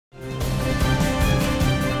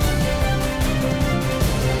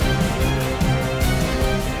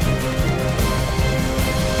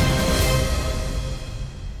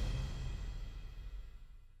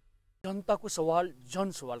जनताको सवाल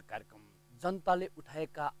जनसवाल कार्यक्रम जनताले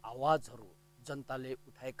उठाएका आवाजहरू जनताले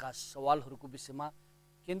उठाएका सवालहरूको विषयमा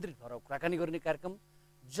केन्द्रित भएर कुराकानी गर्ने कार्यक्रम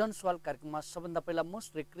जनसवाल कार्यक्रममा सबभन्दा पहिला म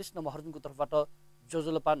श्री कृष्ण महर्जनको तर्फबाट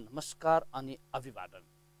जोजोलपा नमस्कार अनि अभिवादन।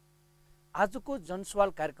 आजको जनसवाल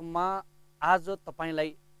कार्यक्रममा आज तपाईलाई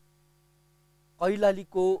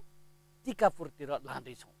कैलालीको टिकापुरतिर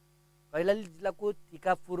लाँदैछौँ। कैलाली जिल्लाको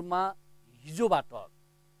टिकापुरमा हिजोबाट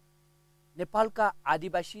नेपालका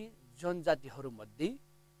आदिवासी जनजातिहरूमध्ये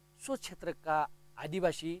सो क्षेत्रका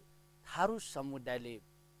आदिवासी थारू समुदायले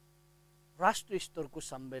राष्ट्रिय स्तरको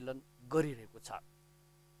सम्मेलन गरिरहेको छ।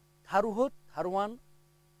 थारू हो थारूवान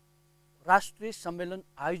राष्ट्रिय सम्मेलन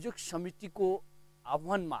आयोजक समितिको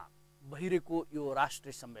आह्वानमा भइरहेको यो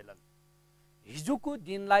राष्ट्रिय सम्मेलन हिजोको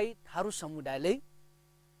दिनलाई थारू समुदायले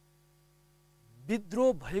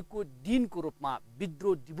विद्रोह भएको दिनको रूपमा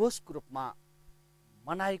विद्रोह दिवसको रूपमा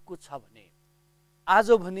मनाएको छ भने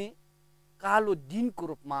आज भने कालो दिनको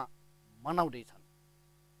रूपमा मनाउँदैछन्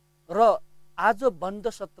र आज बन्द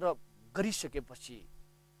सत्र गरिसकेपछि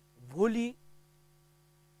भोलि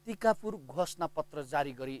टिकापुर घोषणा पत्र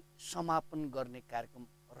जारी गरी समापन गर्ने कार्यक्रम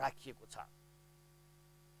राखिएको छ।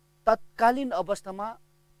 तत्कालीन अवस्थामा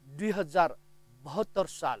 2072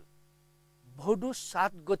 साल भौडो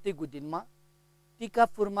 7 गतेको दिनमा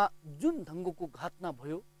टिकापुरमा जुन ढङ्गको घटना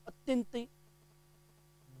भयो अत्यन्तै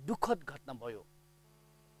दुःखद घटना भयो।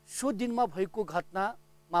 सो दिनमा भएको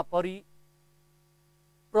घटनामा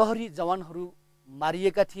प्रहरी जवानहरू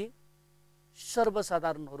मारिएका थिए,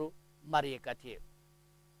 सर्वसाधारणहरू मारिएका थिए।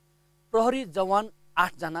 प्रहरी जवान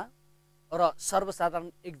 8 जना र सर्वसाधारण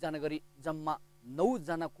 1 जना गरी जम्मा 9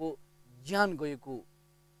 जनाको ज्यान गएको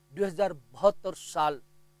 2072 साल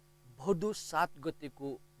भौडो 7 गतेको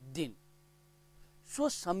दिन। सो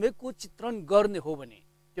समयको चित्रण गर्ने हो भने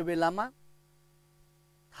त्यो बेलामा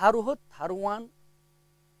थारू हो थारूवान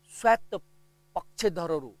स्वायत्त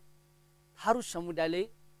पक्षधरहरू थारू समुदायले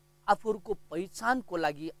आफूहरूको पहिचानको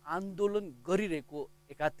लागि आन्दोलन गरिरहेको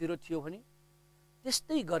एकातिर थियो भने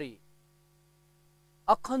त्यस्तै गरी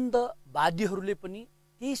अखण्डवादीहरूले पनि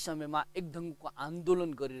त्यही समयमा एक ढङ्गको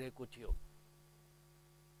आन्दोलन गरिरहेको थियो।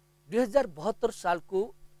 2072 सालको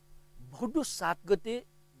भौडो 7 गते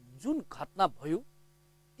जुन घटना भयो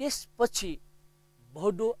त्यसपछि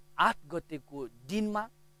भौडो 8 गतेको दिनमा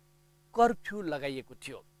कर्फ्यू लगाइएको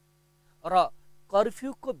थियो र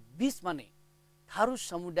कर्फ्यूको बीचमा नै थारू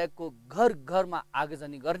समुदायको घर घरमा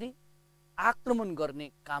आगजनी गर्ने आक्रमण गर्ने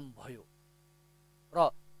काम भयो र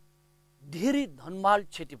धेरै धनमाल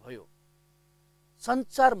क्षति भयो।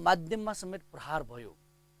 सञ्चार माध्यममा समेत प्रहार भयो।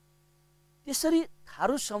 त्यसरी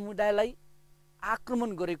थारू समुदायलाई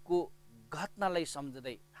आक्रमण गरेको घटनालाई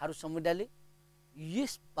सम्झँदै थारू समुदायले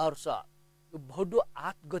यस वर्ष भौडो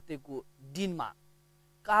 8 गतेको दिनमा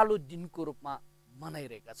कालो दिनको रूपमा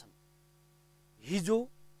मनाइरहेका छन्।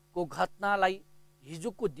 हिजोको घटनालाई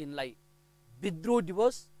हिजोको दिनलाई विद्रोह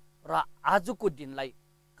दिवस र आजको दिनलाई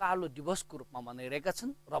कालो दिवसको रूपमा मनाइरहेका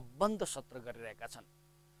छन् र बन्द सत्र गरिरहेका छन्।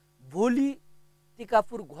 भोलि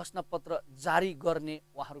टिकापुर घोषणा पत्र जारी गर्ने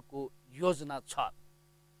उहाँहरूको योजना छ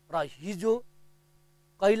र हिजो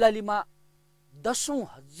कैलालीमा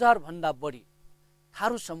 10,000 भन्दा बढी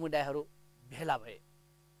थारू समुदायहरू भेला भए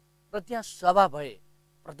र त्यहाँ सभा भए,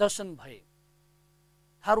 प्रदर्शन भए।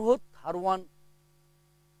 थारू हो थारूवान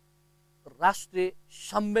राष्ट्रिय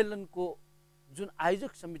सम्मेलनको जुन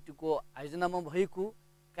आयोजक समितिको आयोजनामा भएको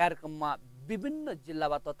कार्यक्रममा विभिन्न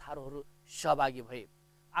जिल्लाबाट थारूहरू सहभागी भए।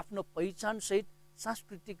 आफ्नो पहिचानसहित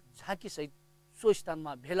सांस्कृतिक झाँकीसहित सो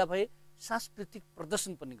स्थानमा भेला भए, सांस्कृतिक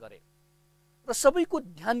प्रदर्शन पनि गरे र सबैको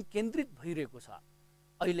ध्यान केन्द्रित भइरहेको छ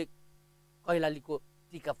अहिले कैलालीको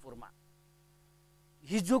टिकापुरमा।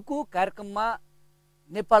 हिजोको कार्यक्रममा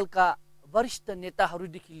नेपालका वरिष्ठ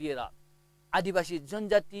नेताहरूदेखि लिएर आदिवासी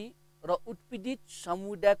जनजाति र उत्पीडित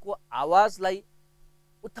समुदायको आवाजलाई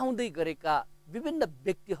उठाउँदै गरेका विभिन्न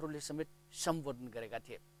व्यक्तिहरूले समेत सम्बोधन गरेका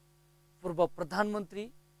थिए। पूर्व प्रधानमन्त्री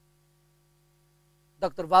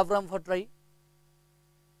डाक्टर बाबुराम भट्टराई,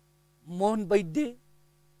 मोहन वैद्य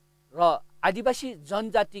र आदिवासी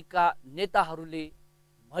जनजातिका नेताहरूले,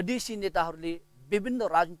 मधेसी नेताहरूले, विभिन्न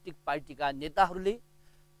राजनीतिक पार्टीका नेताहरूले,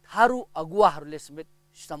 थारू अगुवाहरूले समेत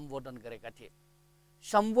सम्बोधन गरेका थिए।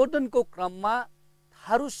 सम्बोधनको क्रममा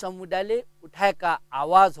थारू समुदायले उठाएका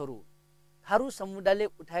आवाजहरू, थारू समुदायले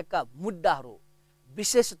उठाएका मुद्दाहरू,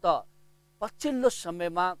 विशेषतः पछिल्लो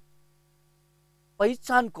समयमा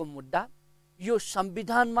पहिचानको मुद्दा, यो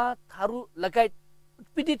संविधानमा थारू लगायत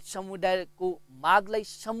उत्पीडित समुदायको मागलाई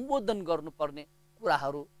सम्बोधन गर्नुपर्ने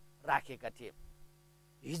कुराहरू राखेका थिए।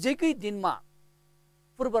 हिजोकै दिनमा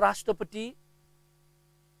पूर्व राष्ट्रपतिले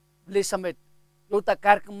समेत एउटा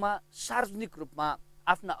कार्यक्रममा सार्वजनिक रूपमा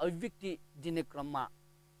आफ्ना अभिव्यक्ति दिने क्रममा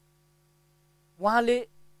उहाँले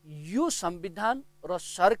यो संविधान र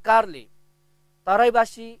सरकारले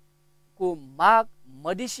तराईवासीको माग,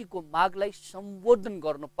 मधेसीको मागलाई सम्बोधन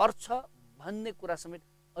गर्नुपर्छ भन्ने कुरा समेत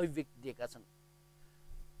अभिव्यक्ति दिएका छन्।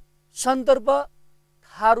 सन्दर्भ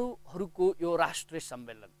थारूहरूको यो राष्ट्रिय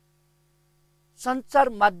सम्मेलन सञ्चार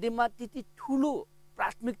माध्यममा त्यति ठुलो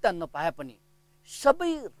प्राथमिकता नपाए पनि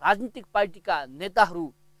सबै राजनीतिक पार्टीका नेताहरू,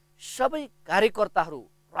 सबै कार्यकर्ताहरू,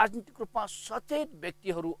 राजनीतिक रूपमा सचेत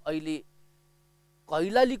व्यक्तिहरू अहिले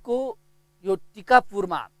कैलालीको यो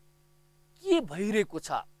टिकापुरमा के भइरहेको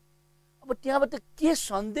छ, अब त्यहाँबाट के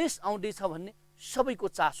सन्देश आउँदैछ भन्ने सबैको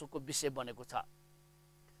चासोको विषय बनेको छ।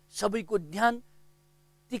 सबैको ध्यान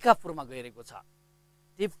टिकापुरमा गइरहेको छ।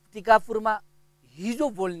 टिकापुरमा हिजो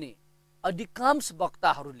बोल्ने अधिकांश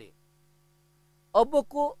वक्ताहरूले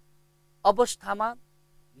अबको अवस्थामा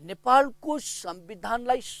नेपालको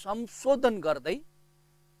संविधानलाई संशोधन गर्दै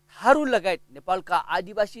थारू लगायत नेपालका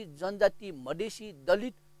आदिवासी, जनजाति, मधेसी,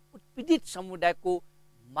 दलित, उत्पीडित समुदायको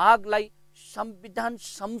मागलाई संविधान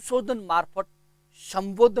संशोधन मार्फत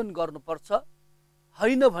सम्बोधन गर्नुपर्छ।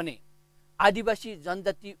 होइन भने आदिवासी,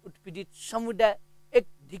 जनजाति, उत्पीडित समुदाय एक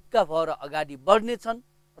ढिक्का भएर अगाडि बढ्नेछन्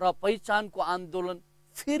र पहिचानको आन्दोलन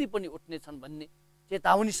फेरि पनि उठ्नेछन् भन्ने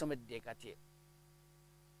चेतावनी समेत दिएका थिए।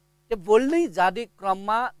 त्यो बोल्दै जाँदै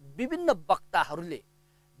क्रममा विभिन्न वक्ताहरूले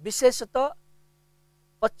विशेषतः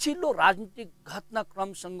पछिल्लो राजनीतिक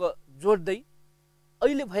घटनाक्रमसँग जोड्दै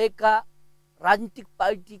अहिले भएका राजनीतिक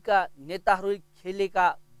पार्टीका नेताहरूले खेलेका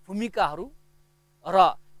भूमिकाहरू र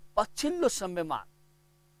पछिल्लो समयमा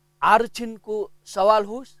आरक्षणको सवाल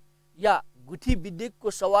होस् या गुठी विधेयकको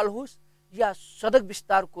सवाल होस् या सडक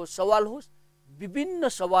विस्तारको सवाल होस्, विभिन्न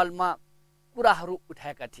सवालमा कुराहरू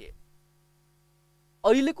उठाएका थिए।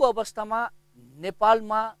 अहिलेको अवस्थामा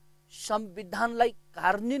नेपालमा संविधानलाई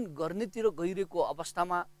कार्यान्वयन गर्नेतिर गइरहेको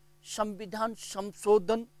अवस्थामा संविधान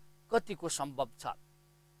संशोधन कतिको सम्भव छ?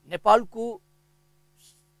 नेपालको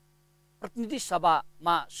प्रतिनिधि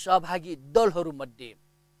सभामा सहभागी दलहरूमध्ये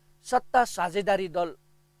सत्ता साझेदारी दल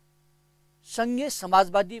संघीय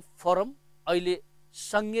समाजवादी फोरम, अहिले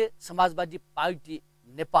संघीय समाजवादी पार्टी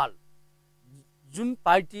नेपाल, जुन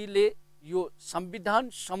पार्टीले यो संविधान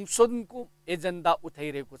संशोधनको एजेन्डा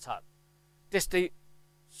उठाइरहेको छ, त्यस्तै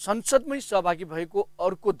संसदमै सहभागी भएको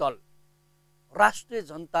अर्को दल राष्ट्रिय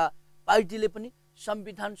जनता पार्टीले पनि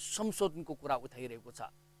संविधान संशोधनको कुरा उठाइरहेको छ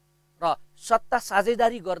र सत्ता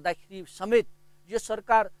साझेदारी गर्दाखेरि समेत, यो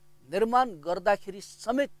सरकार निर्माण गर्दाखेरि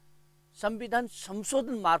समेत संविधान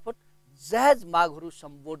संशोधन मार्फत जायज मागहरू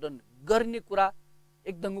सम्बोधन गर्ने कुरा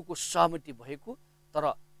एकदमको सहमति भएको, तर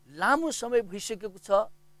लामो समय भइसकेको छ,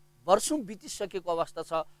 वर्षौं बितिसकेको अवस्था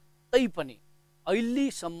छ, तैपनि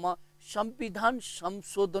अहिलेसम्म संविधान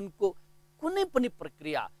संशोधनको कुनै पनि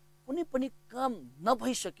प्रक्रिया, कुनै पनि काम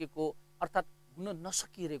नभइसकेको अर्थात् हुन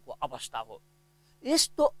नसकिरहेको अवस्था हो।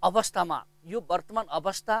 यस्तो अवस्थामा, यो वर्तमान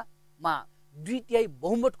अवस्थामा 2/3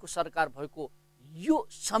 बहुमतको सरकार भएको यो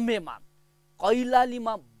समयमा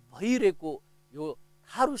कैलालीमा भइरहेको यो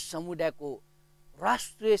थारू समुदायको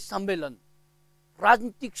राष्ट्रिय सम्मेलन,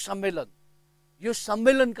 राजनीतिक सम्मेलन, यो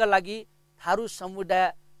सम्मेलनका लागि थारू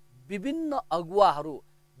समुदाय विभिन्न अगुवाहरू,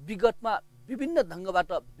 विगतमा विभिन्न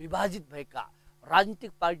ढङ्गबाट विभाजित भएका,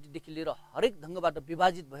 राजनीतिक पार्टीदेखि लिएर हरेक ढङ्गबाट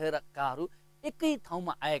विभाजित भएकाहरू एकै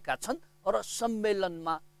ठाउँमा आएका छन् र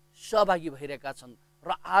सम्मेलनमा सहभागी भइरहेका छन्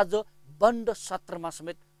र आज बन्द सत्रमा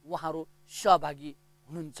समेत उहाँहरू सहभागी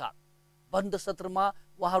हुनुहुन्छ। बन्द सत्रमा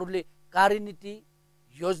उहाँहरूले कार्यनीति,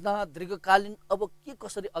 योजना, दीर्घकालीन अब के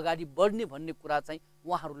कसरी अगाडि बढ्ने भन्ने कुरा चाहिँ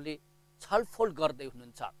उहाँहरूले छलफल गर्दै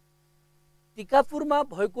हुनुहुन्छ। टिकापुरमा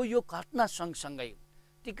भएको यो घटना सँगसँगै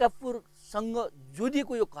टिकापुरसँग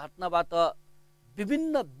जोडिएको यो घटनाबाट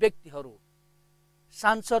विभिन्न व्यक्तिहरू,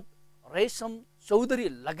 सांसद रेशम चौधरी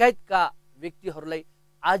लगायतका व्यक्तिहरूलाई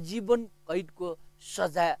आजीवन कैदको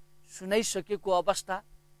सजाय सुनाइसकेको अवस्था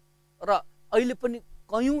र अहिले पनि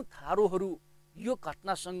कयौं थारूहरू यो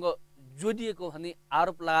घटनासँग जोडिएको भन्ने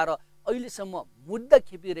आरोप लगाएर अहिलेसम्म मुद्दा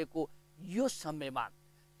खेपिरहेको यो समयमा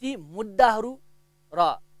ती मुद्दाहरू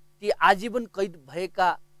र ती आजीवन कैद भएका,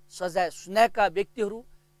 सजाय सुनाएका व्यक्तिहरू,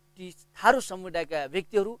 ती थारू समुदायका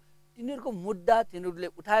व्यक्तिहरू, तिनीहरूको मुद्दा, तिनीहरूले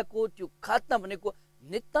उठाएको त्यो घटना भनेको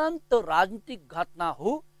नितान्त राजनीतिक घटना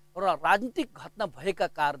हो र राजनीतिक घटना भएका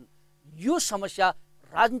कारण यो समस्या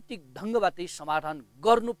राजनीतिक ढङ्गबाटै समाधान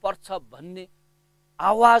गर्नुपर्छ भन्ने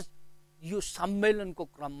आवाज यो सम्मेलनको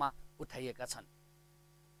क्रममा उठाइएका छन्।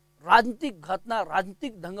 राजनीतिक घटना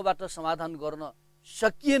राजनीतिक ढङ्गबाट समाधान गर्न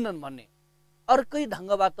सकिएनन् भने, अर्कै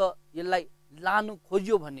ढङ्गबाट यसलाई लानु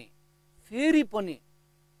खोज्यो भने फेरि पनि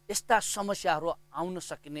यस्ता समस्याहरू आउन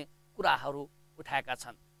सकिने कुराहरू उठाएका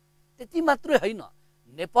छन्। त्यति मात्रै होइन,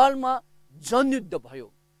 नेपालमा जनयुद्ध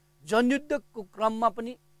भयो। जनयुद्धको क्रममा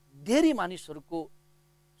पनि धेरै मानिसहरूको,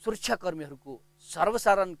 सुरक्षाकर्मीहरूको,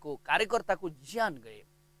 सर्वसाधारणको, कार्यकर्ताको ज्यान गए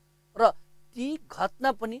र ती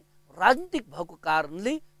घटना पनि राजनीतिक भएको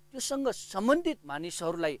कारणले त्योसँग सम्बन्धित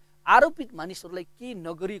मानिसहरूलाई, आरोपित मानिसहरूलाई केही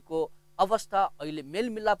नगरीको अवस्था अहिले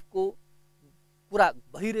मेलमिलापको कुरा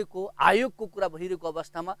भइरहेको, आयोगको कुरा भइरहेको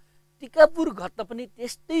अवस्थामा टिकापुर घटना पनि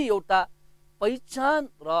त्यस्तै एउटा पहिचान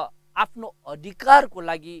र आफ्नो अधिकारको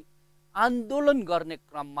लागि आन्दोलन गर्ने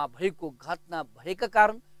क्रममा भएको घटना भएका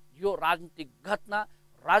कारण यो राजनीतिक घटना,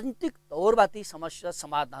 राजनीतिक तौरबाट समस्या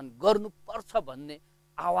समाधान गर्नुपर्छ भन्ने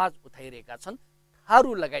आवाज उठाइरहेका छन्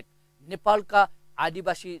थारू लगायत नेपालका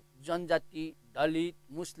आदिवासी जनजाति, दलित,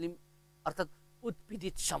 मुस्लिम अर्थात्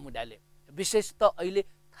उत्पीडित समुदायले। विशेषतः अहिले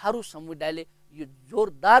थारू समुदायले यो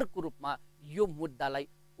जोरदारको रूपमा यो मुद्दालाई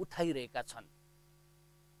उठाइरहेका छन्।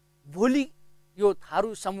 भोलि यो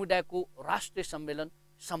थारू समुदायको राष्ट्रिय सम्मेलन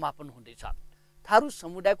समापन हुँदैछ। थारू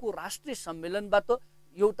समुदायको राष्ट्रिय सम्मेलनबाट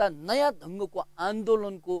एउटा नयाँ ढङ्गको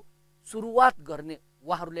आन्दोलनको सुरुवात गर्ने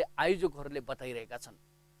उहाँहरूले, आयोजकहरूले बताइरहेका छन्।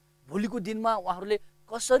 भोलिको दिनमा उहाँहरूले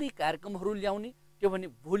कसरी कार्यक्रमहरू ल्याउने त्यो भने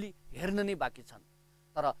भोलि हेर्न नै बाँकी छन्।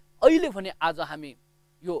 तर अहिले भने आज हामी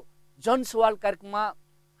यो जनसवाल कार्यक्रममा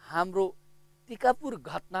हाम्रो टिकापुर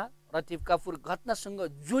घटना र टिकापुर घटनासँग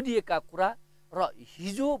जोडिएका कुरा र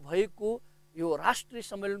हिजो भएको यो राष्ट्रिय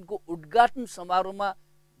सम्मेलनको उद्घाटन समारोहमा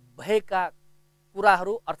भएका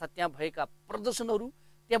कुराहरू अर्थात् त्यहाँ भएका प्रदर्शनहरू,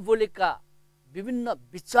 त्यहाँ बोलेका विभिन्न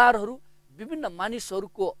विचारहरू, विभिन्न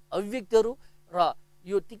मानिसहरूको अभिव्यक्तिहरू र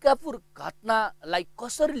यो टिकापुर घटनालाई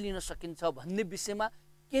कसरी लिन सकिन्छ भन्ने विषयमा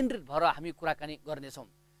केन्द्रित भएर हामी कुराकानी गर्नेछौँ।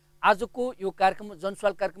 आजको यो कार्यक्रम,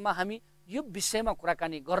 जनसवाल कार्यक्रममा हामी यो विषयमा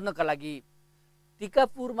कुराकानी गर्नका लागि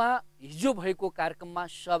टिकापुरमा हिजो भएको कार्यक्रममा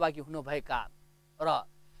सहभागी हुनुभएका र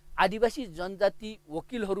आदिवासी जनजाति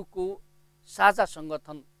वकिलहरूको साझा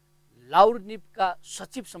सङ्गठन लाउरनिपका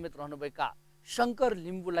सचिव समेत रहनुभएका शङ्कर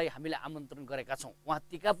लिम्बूलाई हामीले आमन्त्रण गरेका छौँ। उहाँ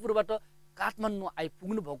टिकापुरबाट काठमाडौँ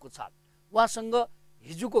आइपुग्नु भएको छ। उहाँसँग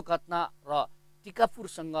हिजोको घटना र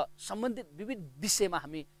टिकापुरसँग सम्बन्धित विविध विषयमा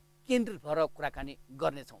हामी केन्द्रित भएर कुराकानी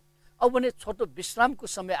गर्नेछौँ। अब भने छोटो विश्रामको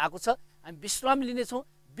समय आएको छ, हामी विश्राम लिनेछौँ।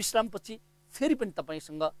 विश्रामपछि फेरि पनि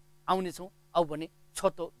तपाईँसँग आउनेछौँ। अब भने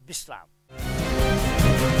छोटो विश्राम।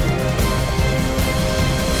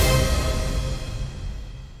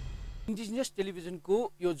 इन्डिजिनियस टेलिभिजनको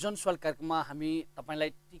यो जनसवाल कार्यक्रममा हामी तपाईँलाई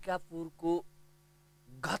टिकापुरको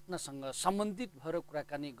घटनासँग सम्बन्धित भएर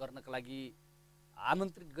कुराकानी गर्नका लागि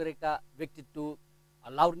आमन्त्रित गरेका व्यक्तित्व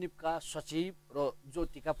लाउरनिपका सचिव र जो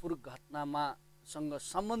टिकापुर घटनामा सँग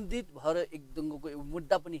सम्बन्धित भएर एक ढङ्गको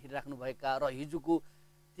मुद्दा पनि हेरिराख्नुभएका र हिजोको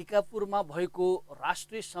टिकापुरमा भएको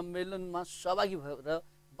राष्ट्रिय सम्मेलनमा सहभागी भएर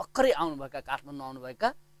भर्खरै आउनुभएका, काठमाडौँ आउनुभएका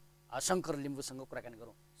शङ्कर लिम्बूसँग कुराकानी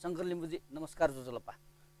गरौँ। शङ्कर लिम्बूजी नमस्कार। जोजोलपा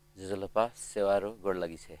जोजोलपा सेवारो गोड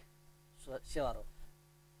लागि छ। सेवारो,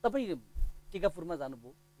 तपाईँ टिकापुरमा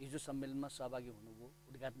जानुभयो, हिजो सम्मेलनमा सहभागी हुनुभयो,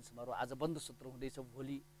 उद्घाटन समारोह, आज बन्द सत्र हुँदैछ,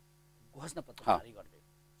 भोलि घोषणापत्र जारी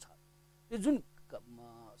गर्दैछ। यो जुन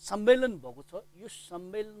सम्मेलन भएको छ, यो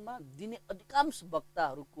सम्मेलनमा दिने अधिकांश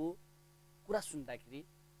वक्ताहरूको कुरा सुन्दाखेरि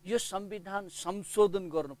यो संविधान संशोधन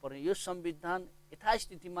गर्नुपर्ने, यो संविधान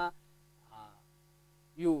यथास्थितिमा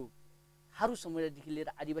यो थारू समुदायदेखि लिएर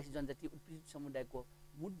आदिवासी जनजाति, उत्पीडित समुदायको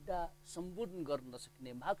मुद्दा सम्बोधन गर्न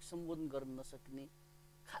नसक्ने, माग सम्बोधन गर्न नसक्ने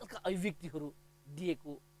खालका अभिव्यक्तिहरू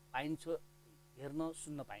दिएको पाइन्छ, हेर्न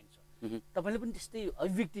सुन्न पाइन्छ। तपाईँले पनि त्यस्तै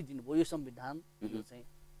अभिव्यक्ति दिनुभयो यो संविधान चाहिँ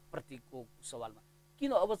प्रतिको सवालमा।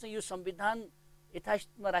 किन अब चाहिँ यो संविधान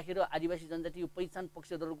यथास्थितिमा राखेर आदिवासी जनजाति यो पहिचान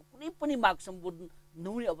पक्षधरहरूको कुनै पनि माग सम्बोधन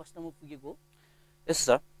नहुने अवस्थामा पुगेको? यस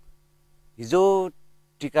सर, हिजो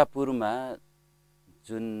टिकापुरमा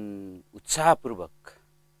जुन उत्साहपूर्वक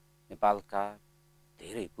नेपालका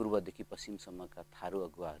धेरै पूर्वदेखि पश्चिमसम्मका थारू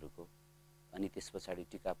अगुवाहरूको, अनि त्यस पछाडि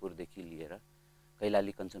टिकापुरदेखि लिएर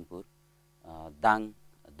कैलाली, कञ्चनपुर, दाङ,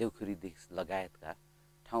 देउखुरीदेखि लगायतका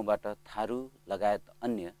ठाउँबाट थारू लगायत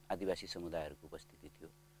अन्य आदिवासी समुदायहरूको उपस्थिति थियो।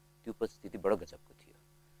 त्यो उपस्थिति बडो गजबको थियो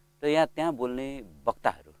र त्यहाँ बोल्ने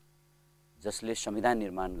वक्ताहरू जसले संविधान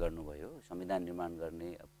निर्माण गर्नुभयो, संविधान निर्माण गर्ने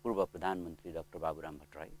पूर्व प्रधानमन्त्री डाक्टर बाबुराम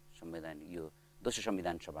भट्टराई संवैधानिक यो दोस्रो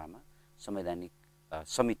संविधान सभामा संवैधानिक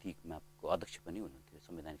समितिमा को अध्यक्ष पनि हुनुहुन्थ्यो।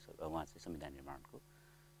 संवैधानिक उहाँ चाहिँ संविधान निर्माणको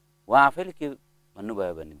उहाँ आफैले के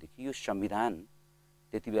भन्नुभयो भनेदेखि यो संविधान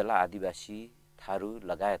त्यति बेला आदिवासी, थारू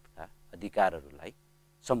लगायतका अधिकारहरूलाई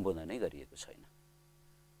सम्बोधनै गरिएको छैन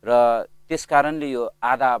र त्यसकारणले यो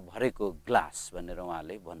आधा भरेको ग्लास भनेर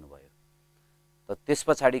उहाँले भन्नुभयो। त त्यस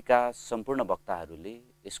पछाडिका सम्पूर्ण वक्ताहरूले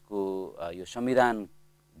यसको यो संविधान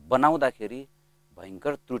बनाउँदाखेरि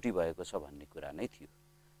भयङ्कर त्रुटि भएको छ भन्ने कुरा नै थियो।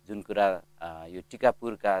 जुन कुरा यो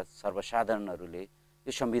टिकापुरका सर्वसाधारणहरूले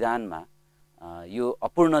यो संविधानमा यो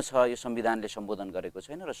अपूर्ण छ, यो संविधानले सम्बोधन गरेको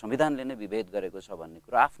छैन र संविधानले नै विभेद गरेको छ भन्ने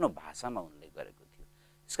कुरा आफ्नो भाषामा उल्लेख गरेको थियो।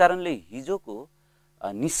 त्यसकारणले हिजोको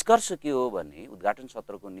निष्कर्ष के हो भने, उद्घाटन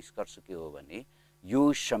सत्रको निष्कर्ष के हो भने, यो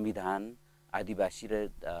संविधान आदिवासी र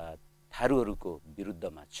थारूहरूको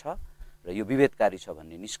विरुद्धमा छ र यो विभेदकारी छ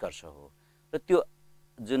भन्ने निष्कर्ष हो। र त्यो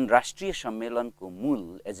जुन राष्ट्रिय सम्मेलनको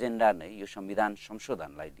मूल एजेन्डा नै यो संविधान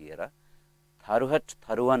संशोधनलाई लिएर थारूहट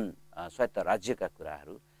थरुवन स्वायत्त राज्यका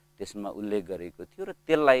कुराहरू त्यसमा उल्लेख गरेको थियो र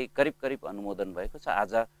त्यसलाई करिब करिब अनुमोदन भएको छ।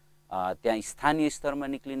 आज त्यहाँ स्थानीय स्तरमा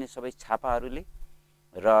निक्लिने सबै छापाहरूले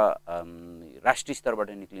र राष्ट्रिय स्तरबाट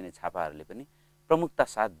निक्लिने छापाहरूले पनि प्रमुखता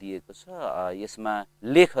साथ दिएको छ। यसमा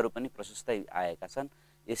लेखहरू पनि प्रशस्तै आएका छन्।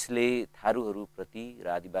 यसले थारूहरूप्रति र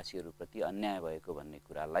आदिवासीहरूप्रति अन्याय भएको भन्ने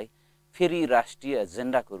कुरालाई फेरि राष्ट्रिय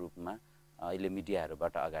एजेन्डाको रूपमा अहिले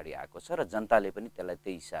मिडियाहरूबाट अगाडि आएको छ र जनताले पनि त्यसलाई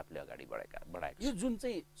त्यही हिसाबले अगाडि बढाएको छ। यो जुन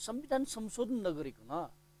चाहिँ संविधान संशोधन नगरिकन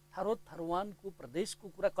थारू थरुवानको प्रदेशको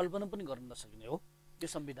कुरा कल्पना पनि गर्न नसकिने हो यो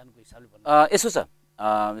संविधानको हिसाबले भन्नु। यसो छ,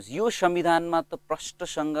 यो संविधानमा त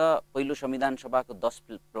प्रष्टसँग पहिलो संविधान सभाको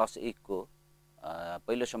 10+1 को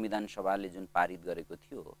पहिलो संविधान सभाले जुन पारित गरेको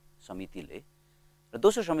थियो समितिले र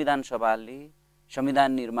दोस्रो संविधान सभाले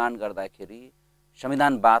संविधान निर्माण गर्दाखेरि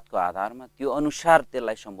संविधानवादको आधारमा त्यो अनुसार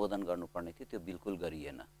त्यसलाई सम्बोधन गर्नुपर्ने थियो, त्यो बिल्कुल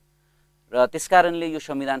गरिएन र त्यसकारणले यो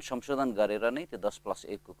संविधान संशोधन गरेर नै त्यो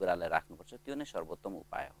 10+1 को कुरालाई राख्नुपर्छ, त्यो नै सर्वोत्तम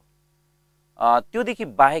उपाय हो। त्योदेखि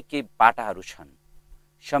बाहेक केही पाटाहरू छन्।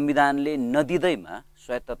 संविधानले नदिँदैमा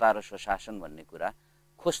स्वायत्तता र स्वशासन भन्ने कुरा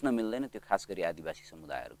खोज्न मिल्दैन, त्यो खास गरी आदिवासी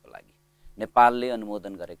समुदायहरूको लागि। नेपालले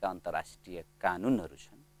अनुमोदन गरेका अन्तर्राष्ट्रिय कानुनहरू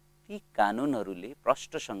छन्, ती कानुनहरूले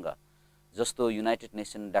प्रष्टसँग, जस्तो United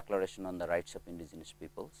nation डेक्लरेसन on the rights of indigenous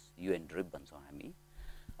people's, UAN drip भन्छौँ हामी,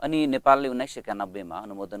 अनि नेपालले 1991 मा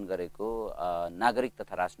अनुमोदन गरेको नागरिक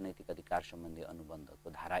तथा राजनैतिक अधिकार सम्बन्धी अनुबन्धको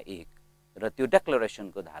धारा 1 र त्यो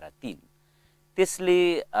डेक्लरेसनको धारा 3, त्यसले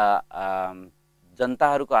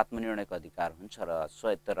जनताहरूको आत्मनिर्णयको अधिकार हुन्छ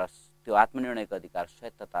र त्यो आत्मनिर्णयको अधिकार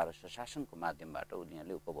स्वायत्तता र स्वशासनको माध्यमबाट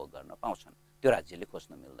उनीहरूले उपभोग गर्न पाउँछन्, त्यो राज्यले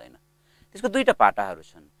खोज्न मिल्दैन। त्यसको दुईटा पाटाहरू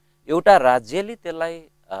छन्। एउटा राज्यले त्यसलाई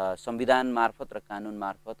संविधान मार्फत र कानुन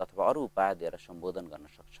मार्फत अथवा अरू उपाय दिएर सम्बोधन गर्न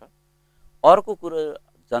सक्छ। अर्को कुरो,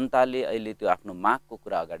 जनताले अहिले त्यो आफ्नो मागको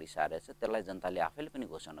कुरा अगाडि सारेछ, त्यसलाई जनताले आफैले पनि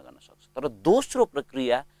घोषणा गर्न सक्छ। तर दोस्रो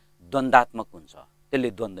प्रक्रिया द्वन्द्वात्मक हुन्छ, त्यसले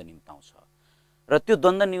द्वन्द्व निम्ताउँछ र त्यो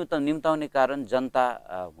द्वन्द्व निम्ताउने कारण जनता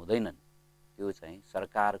हुँदैनन्, त्यो चाहिँ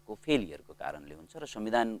सरकारको फेलियरको कारणले हुन्छ। र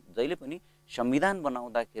संविधान जहिले पनि संविधान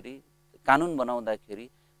बनाउँदाखेरि, कानुन बनाउँदाखेरि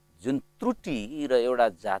जुन त्रुटि र एउटा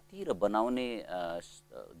जाति र बनाउने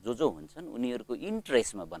जो हुन्छन् उनीहरूको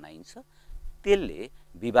इन्ट्रेस्टमा बनाइन्छ, त्यसले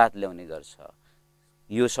विवाद ल्याउने गर्छ।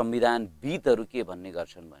 यो संविधानविदहरू के भन्ने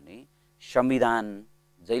गर्छन् भने संविधान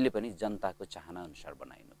जहिले पनि जनताको चाहना अनुसार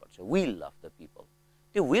बनाइनुपर्छ, विल अफ द पिपल।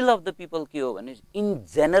 त्यो विल अफ द पिपल के हो भने in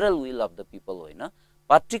general will of the people होइन,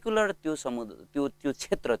 पर्टिकुलर त्यो त्यो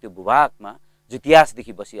क्षेत्र, त्यो भूभागमा जो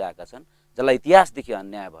इतिहासदेखि बसिआएका छन्, जसलाई इतिहासदेखि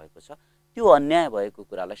अन्याय भएको छ, त्यो अन्याय भएको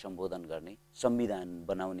कुरालाई सम्बोधन गर्ने संविधान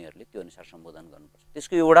बनाउनेहरूले त्यो अनुसार सम्बोधन गर्नुपर्छ।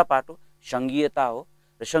 त्यसको एउटा पाटो सङ्घीयता हो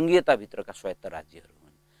र सङ्घीयताभित्रका स्वायत्त राज्यहरू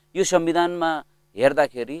हुन्। यो संविधानमा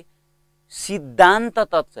हेर्दाखेरि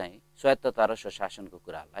सिद्धान्ततः चाहिँ स्वायत्तता र स्वशासनको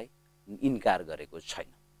कुरालाई इन्कार गरेको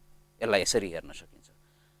छैन, यसलाई यसरी हेर्न सकिन्छ।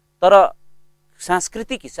 तर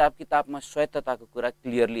सांस्कृतिक हिसाब किताबमा स्वायत्तताको कुरा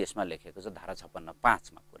क्लियरली यसमा लेखेको छ, धारा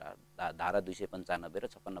 56(5) मा कुरा, धारा 295 र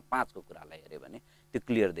 56(5) को कुरालाई हेऱ्यो भने त्यो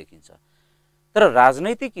क्लियर देखिन्छ। तर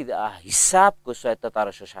राजनैतिक हिसाबको स्वायत्तता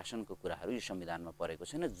र स्वशासनको कुराहरू यो संविधानमा परेको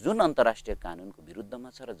छैन, जुन अन्तर्राष्ट्रिय कानुनको विरुद्धमा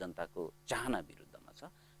छ र जनताको चाहना विरुद्धमा छ,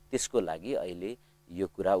 त्यसको लागि अहिले यो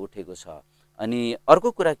कुरा उठेको छ। अनि अर्को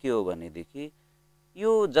कुरा के हो भनेदेखि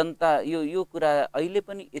यो जनता यो कुरा अहिले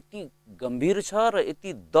पनि यति गम्भीर छ र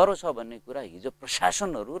यति डह्रो छ भन्ने कुरा हिजो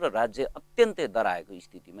प्रशासनहरू र राज्य अत्यन्तै डराएको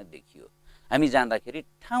स्थितिमा देखियो। हामी जाँदाखेरि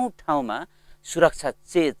ठाउँ ठाउँमा सुरक्षा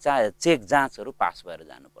चेक जाँचहरू पास भएर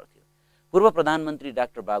जानु पर्थ्यो। पूर्व प्रधानमन्त्री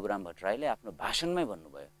डाक्टर बाबुराम भट्टराईले आफ्नो भाषणमै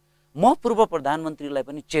भन्नुभयो, म पूर्व प्रधानमन्त्रीलाई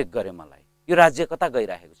पनि चेक गरेँ, मलाई यो राज्य कता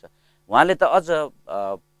गइरहेको छ। उहाँले त अझ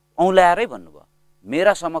औँल्याएरै भन्नुभयो,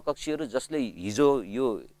 मेरा समकक्षीहरू जसले हिजो यो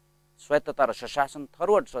स्वायत्तता र स्वशासन,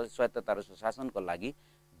 थर्ड स्वायत्तता र स्वशासनको लागि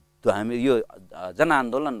हामी यो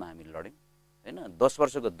जनआन्दोलनमा हामी लड्यौँ होइन, 10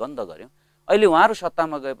 वर्षको द्वन्द्व गऱ्यौँ, अहिले उहाँहरू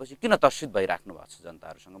सत्तामा गएपछि किन तर्सित भइराख्नु भएको छ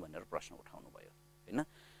जनताहरूसँग भनेर प्रश्न उठाउनु भयो होइन।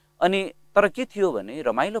 अनि तर के थियो भने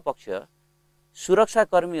रमाइलो पक्ष,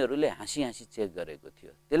 सुरक्षाकर्मीहरूले हाँसी हाँसी चेक गरेको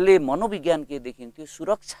थियो, त्यसले मनोविज्ञान के देखिन्थ्यो,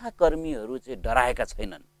 सुरक्षाकर्मीहरू चाहिँ डराएका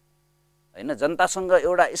छैनन् होइन, जनतासँग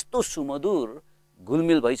एउटा यस्तो सुमधुर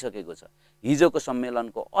घुलमिल भइसकेको छ। हिजोको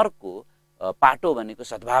सम्मेलनको अर्को पाटो भनेको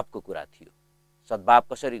सद्भावको कुरा थियो, सद्भाव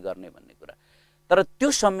कसरी गर्ने भन्ने कुरा। तर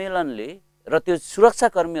त्यो सम्मेलनले र त्यो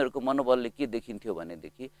सुरक्षाकर्मीहरूको मनोबलले के देखिन्थ्यो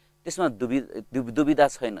भनेदेखि त्यसमा दुविधा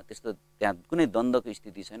छैन, त्यस्तो त्यहाँ कुनै द्वन्द्वको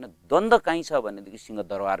स्थिति छैन। द्वन्द्व कहीँ छ भनेदेखि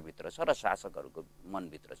सिंहदरबारभित्र छ र शासकहरूको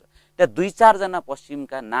मनभित्र छ। त्यहाँ 2-4 जना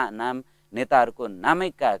पश्चिमका नाम नेताहरूको नामै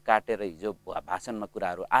काटेर हिजो भाषणमा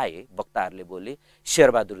कुराहरू आए, वक्ताहरूले बोले।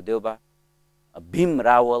 शेरबहादुर देउबा, भीम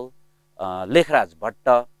रावल, लेखराज भट्ट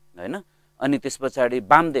हैन, अनि त्यस पछाडि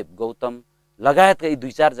वामदेव गौतम लगायतका यी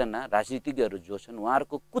 2-4 जना राजनीतिज्ञहरू जो छन्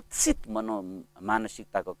उहाँहरूको कुत्सित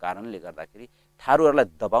मानसिकताको कारणले गर्दाखेरि थारूहरूलाई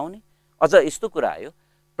दबाउने। अझ यस्तो कुरा आयो,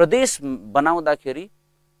 प्रदेश बनाउँदाखेरि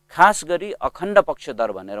खास गरी अखण्ड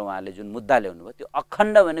पक्षधर भनेर उहाँले जुन मुद्दा ल्याउनु भयो, त्यो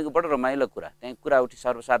अखण्ड भनेको बडो रमाइलो कुरा। त्यहाँ कुरा उठी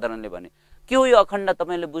सर्वसाधारणले भने के हो यो अखण्ड,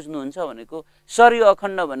 तपाईँले बुझ्नुहुन्छ भनेको सर यो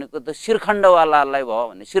अखण्ड भनेको त शिरखण्डवालालाई भयो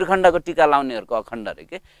भने शिरखण्डको टिका लाउनेहरूको अखण्ड अरे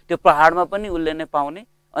के। त्यो पहाडमा पनि उसले नै पाउने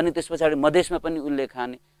अनि त्यस पछाडि मधेसमा पनि उसले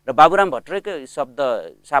खाने। र बाबुराम भट्टराईकै शब्द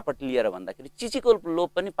सापट लिएर भन्दाखेरि चिचीको लोप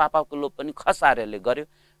पनि पापाको लोप पनि खस आर्यले गर्यो।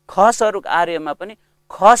 खसहरू आर्यमा पनि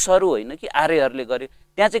खसहरू होइन कि आर्यहरूले गर्यो।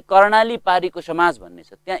 त्यहाँ चाहिँ कर्णाली पारीको समाज भन्ने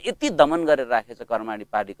छ, त्यहाँ यति दमन गरेर राखेछ कर्णाली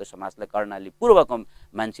पारीको समाजलाई। कर्णाली पूर्वको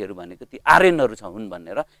मान्छेहरू भनेको ती आर्यनहरू हुन्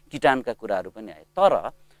भनेर किटानका कुराहरू पनि आए। तर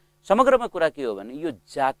समग्रमा कुरा के हो भने यो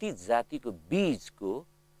जातिको बीजको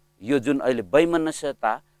यो जुन अहिले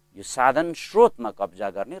वैमनस्यता, यो साधन स्रोतमा कब्जा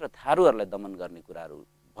गर्ने र थारूहरूलाई दमन गर्ने कुराहरू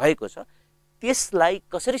भएको छ, त्यसलाई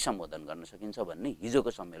कसरी सम्बोधन गर्न सकिन्छ भन्ने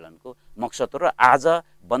हिजोको सम्मेलनको मकसद हो। र आज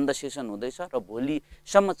बन्द सेसन हुँदैछ र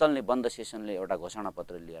भोलिसम्म चल्ने बन्द सेसनले एउटा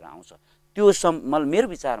घोषणापत्र लिएर आउँछ। त्यो मेरो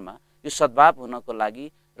विचारमा यो सद्भाव हुनको लागि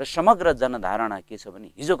र समग्र जनधारणा के छ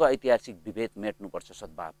भने हिजोको ऐतिहासिक विभेद मेट्नुपर्छ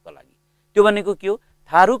सद्भावको लागि। त्यो भनेको के हो,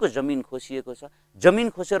 थारूको जमिन खोसिएको छ, जमिन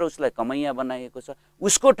खोसेर उसलाई कमैया बनाइएको छ,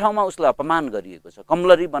 उसको ठाउँमा उसलाई अपमान गरिएको छ,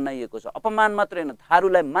 कमलरी बनाइएको छ। अपमान मात्रै होइन,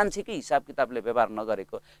 थारूलाई मान्छेकै हिसाब किताबले व्यवहार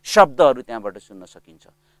नगरेको शब्दहरू त्यहाँबाट सुन्न सकिन्छ।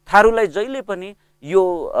 थारूलाई जहिले पनि यो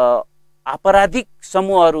आपराधिक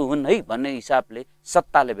समूहहरू हुन् है भन्ने हिसाबले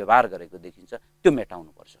सत्ताले व्यवहार गरेको देखिन्छ। त्यो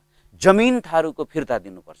मेटाउनुपर्छ। जमिन थारूको फिर्ता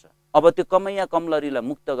दिनुपर्छ। अब त्यो कमैया कमलरीलाई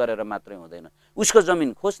मुक्त गरेर मात्रै हुँदैन, उसको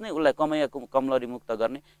जमिन खोज्ने, उसलाई कमैया कमलरी मुक्त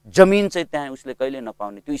गर्ने, जमिन चाहिँ त्यहाँ उसले कहिले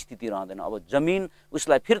नपाउने त्यो स्थिति रहँदैन। अब जमिन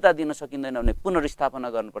उसलाई फिर्ता दिन सकिँदैन भने पुनर्स्थापना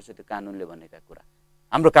गर्नुपर्छ। त्यो कानुनले भनेका कुरा,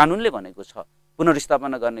 हाम्रो कानुनले भनेको छ।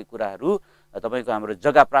 पुनर्स्थापना गर्ने कुराहरू तपाईँको हाम्रो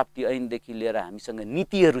जग्गा प्राप्ति ऐनदेखि लिएर हामीसँग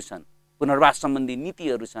नीतिहरू छन्, पुनर्वास सम्बन्धी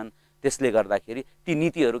नीतिहरू छन्। त्यसले गर्दाखेरि ती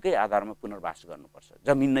नीतिहरूकै आधारमा पुनर्वास गर्नुपर्छ,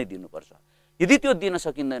 जमिन नै दिनुपर्छ। यदि त्यो दिन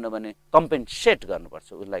सकिँदैन भने कम्पेन्सेट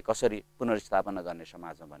गर्नुपर्छ उसलाई, कसरी पुनर्स्थापना गर्ने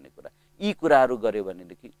समाजमा भन्ने कुरा। यी कुराहरू गर्यो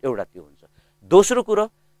भनेदेखि एउटा त्यो हुन्छ। दोस्रो कुरो,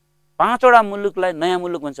 5वटा मुलुकलाई नयाँ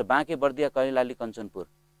मुलुक भन्छ, बाँके बर्दिया कैलाली कञ्चनपुर।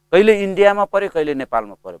 कहिले इन्डियामा पर्यो, कहिले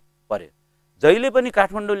नेपालमा पर्यो। जहिले पनि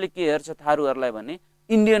काठमाडौँले के हेर्छ थारूहरूलाई भने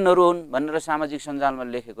इन्डियनहरू हुन् भनेर सामाजिक सञ्जालमा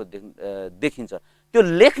लेखेको देखिन्छ। त्यो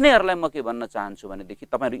लेख्नेहरूलाई म के भन्न चाहन्छु भनेदेखि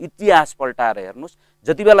तपाईँहरू इतिहास पल्टाएर हेर्नुहोस्।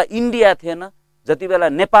 जति बेला इन्डिया थिएन, जति बेला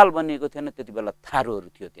नेपाल बनिएको थिएन, त्यति बेला थारूहरू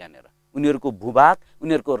थियो त्यहाँनिर। उनीहरूको भूभाग,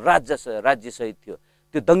 उनीहरूको राज्यसहित थियो।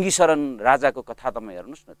 त्यो दङ्गीशरण राजाको कथा तपाईँ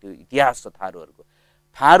हेर्नुहोस् न, त्यो इतिहास छ थारूहरूको।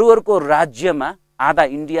 थारूहरूको राज्यमा आधा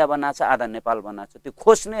इन्डिया बनाएको छ, आधा नेपाल बनाएको छ। त्यो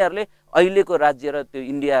खोज्नेहरूले अहिलेको राज्य र त्यो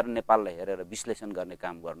इन्डिया र नेपाललाई हेरेर विश्लेषण गर्ने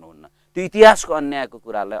काम गर्नुहुन्न। त्यो इतिहासको अन्यायको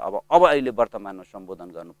कुरालाई अब अहिले वर्तमानमा सम्बोधन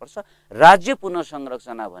गर्नुपर्छ। राज्य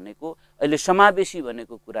पुनर्संरचना भनेको, अहिले समावेशी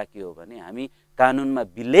भनेको कुरा के हो भने हामी कानुनमा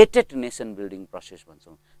बिलेटेड नेसन बिल्डिङ प्रोसेस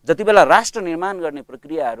भन्छौँ। जति बेला राष्ट्र निर्माण गर्ने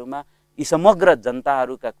प्रक्रियाहरूमा यी समग्र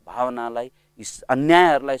जनताहरूका भावनालाई, यी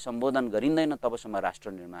अन्यायहरूलाई सम्बोधन गरिँदैन, तबसम्म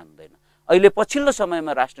राष्ट्र निर्माण हुँदैन। अहिले पछिल्लो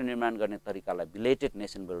समयमा राष्ट्र निर्माण गर्ने तरिकालाई बिलेटेड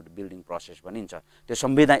नेसन बिल्डिङ प्रोसेस भनिन्छ। त्यो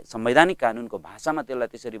संवैधानिक कानुनको भाषामा त्यसलाई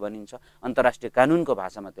त्यसरी भनिन्छ, अन्तर्राष्ट्रिय कानुनको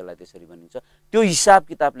भाषामा त्यसलाई त्यसरी भनिन्छ। त्यो हिसाब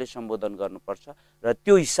किताबले सम्बोधन गर्नुपर्छ र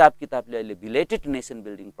त्यो हिसाब किताबले अहिले बिलेटेड नेसन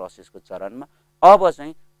बिल्डिङ प्रोसेसको चरणमा अब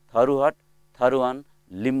चाहिँ थरुहट, थरुवान,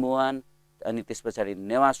 लिम्बुवान, अनि त्यस पछाडि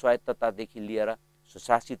नेवा स्वायत्ततादेखि लिएर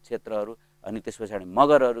स्वशासित क्षेत्रहरू, अनि त्यस पछाडि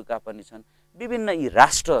मगरहरूका पनि छन्, विभिन्न यी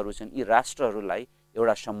राष्ट्रहरू छन्। यी राष्ट्रहरूलाई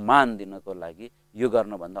एउटा सम्मान दिनको लागि यो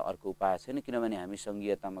गर्नुभन्दा अर्को उपाय छैन। किनभने हामी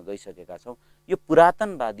सङ्घीयतामा गइसकेका छौँ। यो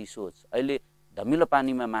पुरातनवादी सोच, अहिले धमिलो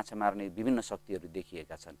पानीमा माछा मार्ने विभिन्न शक्तिहरू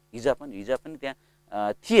देखिएका छन्। हिजो पनि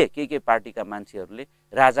त्यहाँ थिए के पार्टीका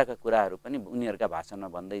मान्छेहरूले राजाका कुराहरू पनि उनीहरूका भाषणमा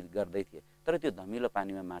गर्दै थिए। तर त्यो धमिलो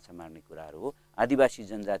पानीमा माछा मार्ने कुराहरू हो। आदिवासी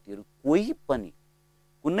जनजातिहरू कोही पनि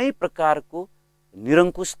कुनै प्रकारको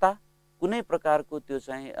निरङ्कुशता, कुनै प्रकारको त्यो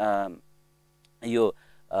चाहिँ यो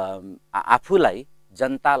आफूलाई,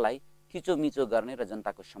 जनतालाई थिचोमिचो गर्ने र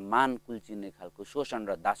जनताको सम्मान कुल्चिने खालको, शोषण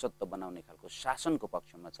र दासत्व बनाउने खालको शासनको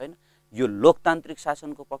पक्षमा छैन। यो लोकतान्त्रिक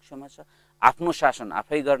शासनको पक्षमा छ। आफ्नो शासन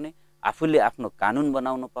आफै गर्ने, आफूले आफ्नो कानुन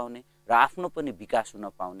बनाउन पाउने र र आफ्नो पनि विकास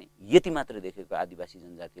हुन पाउने यति मात्रै देखेको आदिवासी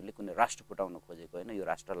जनजातिहरूले कुनै राष्ट्र फुटाउन खोजेको होइन, यो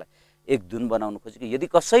राष्ट्रलाई एक धुन बनाउन खोजेको। यदि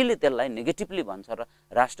कसैले त्यसलाई नेगेटिभली भन्छ र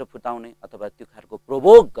राष्ट्र फुटाउने अथवा त्यो खालको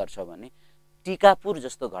प्रोभोक गर्छ भने टिकापुर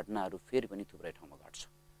जस्तो घटनाहरू फेरि पनि थुप्रै ठाउँमा घट्छ।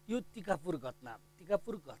 यो टिकापुर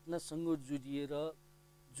घटनासँग जोडिएर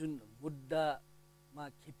जुन मुद्दामा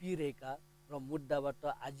खेपिरहेका र मुद्दाबाट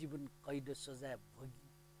आजीवन कैद सजाय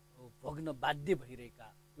भोग्न बाध्य भइरहेका,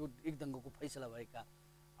 यो एक ढङ्गको फैसला भएका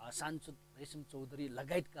सांसद रेशम चौधरी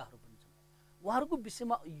लगायतकाहरू पनि छन्। उहाँहरूको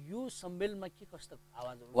विषयमा यो सम्मेलनमा के कस्ता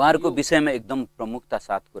आवाज? उहाँहरूको विषयमा एकदम प्रमुखता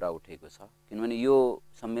साथ कुरा उठेको छ, किनभने यो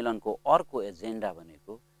सम्मेलनको अर्को एजेन्डा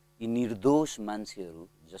भनेको यी निर्दोष मान्छेहरू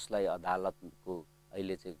जसलाई अदालतको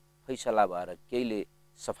अहिले चाहिँ फैसला भएर केहीले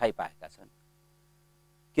सफाई पाएका छन्,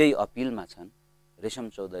 केही अपिलमा छन्, रेशम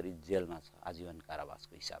चौधरी जेलमा छ आजीवन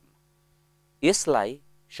कारावासको हिसाबमा, यसलाई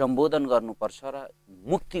सम्बोधन गर्नुपर्छ र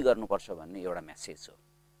मुक्ति गर्नुपर्छ भन्ने एउटा मेसेज हो।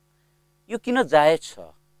 यो किन जायज छ?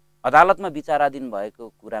 अदालतमा विचाराधीन भएको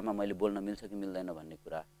कुरामा मैले बोल्न मिल्छ कि मिल्दैन भन्ने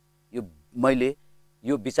कुरा, मैले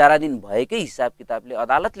यो विचाराधीन भएकै हिसाब किताबले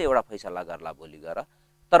अदालतले एउटा फैसला गर्ला भोलि गएर,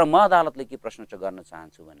 तर म अदालतले के प्रश्न गर्न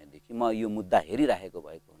चाहन्छु भनेदेखि म यो मुद्दा हेरिरहेको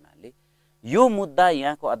भएको हुनाले यो मुद्दा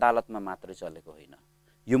यहाँको अदालतमा मात्रै चलेको होइन,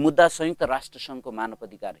 यो मुद्दा संयुक्त राष्ट्रसङ्घको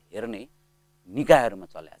मानवाधिकार हेर्ने निकायहरूमा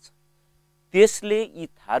चलेको छ। त्यसले यी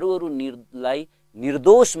थारूहरूलाई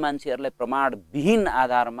निर्दोष मान्छेहरूलाई प्रमाणविहीन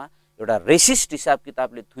आधारमा एउटा रेसिस्ट हिसाब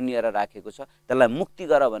किताबले थुनिएर राखेको छ, त्यसलाई मुक्ति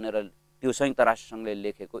गर भनेर त्यो संयुक्त राष्ट्रसङ्घले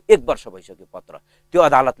लेखेको 1 वर्ष भइसक्यो पत्र, त्यो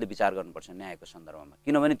अदालतले विचार गर्नुपर्छ न्यायको सन्दर्भमा,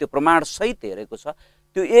 किनभने त्यो प्रमाण सहित हेरेको छ।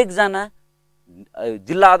 त्यो एकजना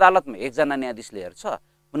जिल्ला अदालतमा 1 जना न्यायाधीशले हेर्छ,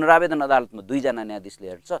 पुनरावेदन अदालतमा 2 जना न्यायाधीशले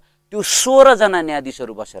हेर्छ, त्यो 16 जना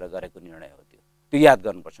न्यायाधीशहरू बसेर गरेको निर्णय हो। त्यो याद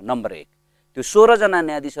गर्नुपर्छ। नम्बर 1, त्यो 16 जना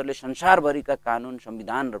न्यायाधीशहरूले संसारभरिका कानुन,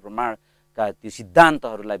 संविधान र प्रमाणका त्यो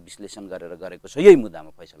सिद्धान्तहरूलाई विश्लेषण गरेर गरेको छ यही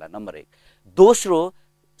मुद्दामा फैसला। नम्बर 1। दोस्रो,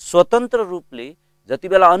 स्वतन्त्र रूपले जति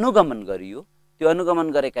बेला अनुगमन गरियो, त्यो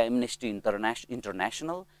अनुगमन गरेका Amnesty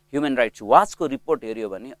international, human rights वाचको report हेऱ्यो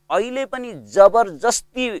भने अहिले पनि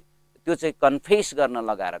जबरजस्ती त्यो चाहिँ कन्फेस गर्न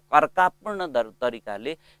लगाएर, कर्कापूर्ण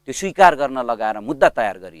तरिकाले त्यो स्वीकार गर्न लगाएर मुद्दा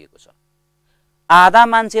तयार गरिएको छ। आधा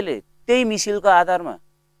मान्छेले त्यही मिसिलको आधारमा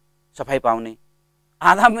सफाई पाउने,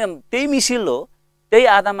 आधा त्यही मिसिल हो, त्यही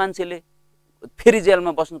आधा मान्छेले फेरि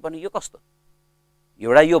जेलमा बस्नुपर्ने, यो कस्तो?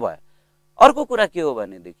 एउटा यो भयो। अर्को कुरा के हो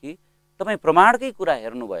भनेदेखि तपाईँ प्रमाणकै कुरा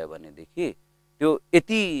हेर्नुभयो भनेदेखि त्यो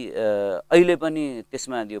यति अहिले पनि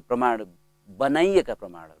त्यसमा यो प्रमाण बनाइएका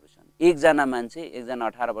प्रमाणहरू छन्। 1 जना मान्छे, 1 जना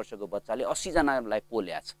 18 वर्षको बच्चाले 80 जनालाई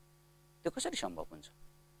पोल्या छ, त्यो कसरी सम्भव हुन्छ?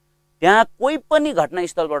 त्यहाँ कोही पनि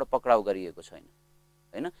घटनास्थलबाट पक्राउ गरिएको छैन,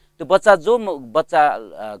 हैन? त्यो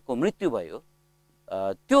बच्चाको मृत्यु भयो,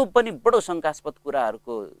 त्यो पनि बडो शङ्कास्पद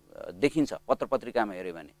कुराहरूको देखिन्छ पत्रपत्रिकामा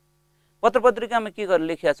हेऱ्यो भने। पत्रपत्रिकामा के गरेर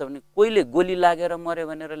लेखिएको छ भने कोहीले गोली लागेर मर्यो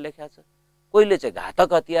भनेर लेखिएको छ, कोहीले चाहिँ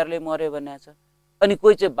घातक हतियारले मर्यो भनेको छ, अनि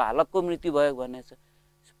कोही चाहिँ बालकको मृत्यु भयो भनेको छ।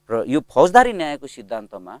 र यो फौजदारी न्यायको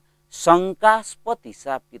सिद्धान्तमा शङ्कास्पद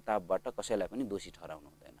हिसाब किताबबाट कसैलाई पनि दोषी ठहराउनु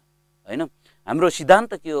हुँदैन, हैन? हाम्रो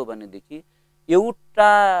सिद्धान्त के हो भनेदेखि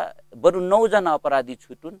एउटा बरु 9 जना अपराधी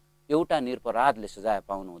छुटुन्, एउटा निरपराधले सजाय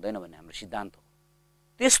पाउनु हुँदैन भन्ने हाम्रो सिद्धान्त हो।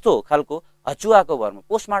 त्यस्तो खालको हचुवाको भरमा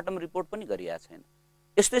पोस्टमार्टम रिपोर्ट पनि गरिएको छैन।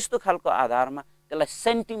 यस्तो खालको आधारमा त्यसलाई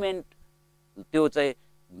सेन्टिमेन्ट, त्यो चाहिँ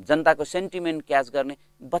जनताको सेन्टिमेन्ट क्याच गर्ने,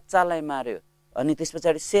 बच्चालाई मार्यो अनि त्यस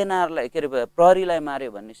पछाडि सेनाहरूलाई के अरे प्रहरीलाई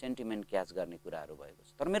मार्यो भन्ने सेन्टिमेन्ट क्याच गर्ने कुराहरू भएको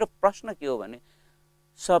छ। तर मेरो प्रश्न के हो भने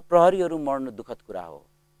प्रहरीहरू मर्नु दुःखद कुरा हो।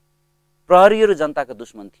 प्रहरीहरू जनताको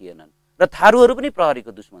दुश्मन थिएनन् र थारूहरू पनि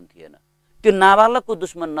प्रहरीको दुश्मन थिएन। त्यो नाबालकको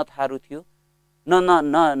दुश्मन न थारू थियो न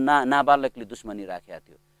नाबालकले दुश्मनी राखेको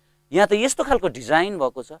थियो। यहाँ त यस्तो खालको डिजाइन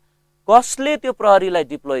भएको छ, कसले त्यो प्रहरीलाई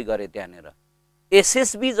डिप्लोय गरे त्यहाँनिर?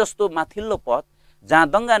 एसएसबी जस्तो माथिल्लो पद जहाँ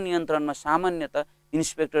दङ्गा नियन्त्रणमा सामान्यतः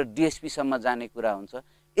इन्सपेक्टर डिएसपीसम्म जाने कुरा हुन्छ,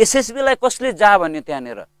 एसएसबीलाई कसले जा भन्यो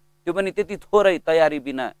त्यहाँनिर? त्यो पनि त्यति थोरै तयारी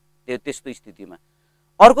बिना त्यस्तो स्थितिमा।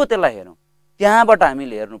 अर्को त्यसलाई हेरौँ, त्यहाँबाट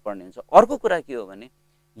हामीले हेर्नुपर्ने हुन्छ। अर्को कुरा के हो भने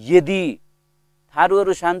यदि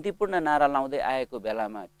थारूहरू शान्तिपूर्ण नारा लाउँदै आएको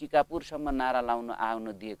बेलामा टिकापुरसम्म नारा आउन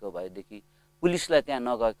दिएको भएदेखि, पुलिसलाई त्यहाँ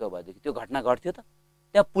नगएको भएदेखि त्यो घटना घट्थ्यो त?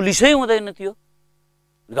 त्यहाँ पुलिसै हुँदैन थियो,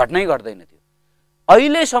 घटनै घट्दैन थियो।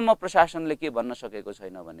 अहिलेसम्म प्रशासनले के भन्न सकेको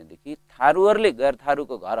छैन भनेदेखि थारूहरूले गैर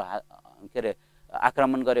थारूको घर के अरे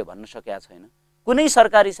आक्रमण गर्यो भन्न सकेका छैन। कुनै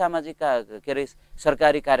सरकारी सामाजिक के अरे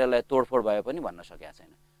सरकारी कार्यालय तोडफोड भयो पनि भन्न सकेका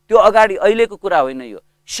छैन। त्यो अगाडि अहिलेको कुरा होइन, यो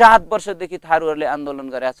 7 वर्षदेखि थारूहरूले आन्दोलन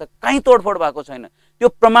गरेका छ, कहीँ तोडफोड भएको छैन। त्यो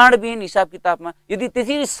प्रमाणविहीन हिसाब किताबमा यदि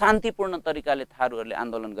त्यति शान्तिपूर्ण तरिकाले थारूहरूले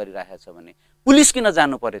आन्दोलन गरिरहेको छ भने पुलिस किन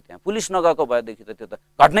जानु पर्यो त्यहाँ? पुलिस नगएको भएदेखि त त्यो त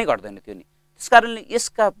घट्नै घट्दैन थियो नि। त्यसकारणले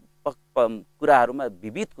यसका कुराहरूमा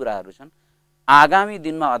विविध कुराहरू छन्। आगामी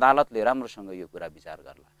दिनमा अदालतले राम्रोसँग यो कुरा विचार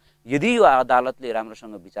गर्ला। यदि यो अदालतले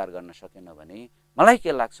राम्रोसँग विचार गर्न सकेन भने मलाई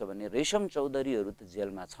के लाग्छ भने रेशम चौधरीहरू त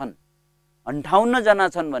जेलमा छन्, 58 जना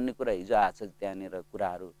छन् भन्ने कुरा हिजो आज त्यहाँनिर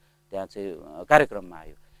कुराहरू त्यहाँ चाहिँ कार्यक्रममा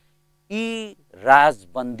आयो। यी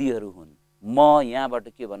राजबन्दीहरू हुन्। म यहाँबाट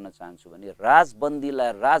के भन्न चाहन्छु भने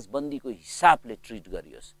राजबन्दीलाई राजबन्दीको हिसाबले ट्रिट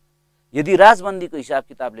गरियोस्। यदि राजबन्दीको हिसाब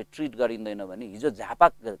किताबले ट्रिट गरिँदैन भने हिजो झापा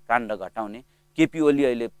काण्ड घटाउने केपी ओली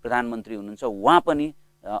अहिले प्रधानमन्त्री हुनुहुन्छ, उहाँ पनि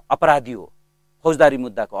अपराधी हो, फौजदारी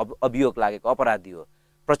मुद्दाको अभियोग लागेको अपराधी हो,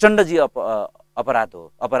 प्रचण्डजी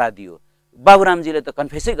अपराधी हो। बाबुरामजीले त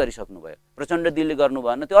कन्फेसै गरिसक्नुभयो, प्रचण्डजीले गर्नु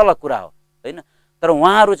भएन त्यो अलग कुरा हो होइन। तर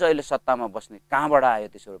उहाँहरू चाहिँ अहिले सत्तामा बस्ने कहाँबाट आयो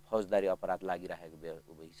त्यसो फौजदारी अपराध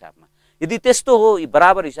लागिरहेको हिसाबमा? यदि त्यस्तो हो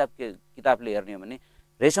बराबर हिसाब किताबले हेर्ने हो भने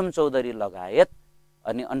रेशम चौधरी लगायत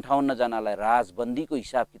अनि 58 जनालाई राजबन्दीको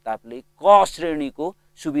हिसाब किताबले क श्रेणीको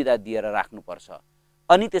सुविधा दिएर राख्नुपर्छ।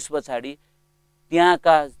 अनि त्यस पछाडि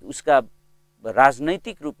त्यहाँका उसका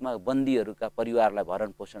राजनैतिक रूपमा बन्दीहरूका परिवारलाई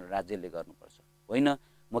भरण पोषण राज्यले गर्नुपर्छ। होइन,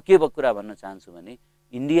 म के कुरा भन्न चाहन्छु भने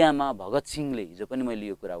इन्डियामा भगत सिंहले, हिजो पनि मैले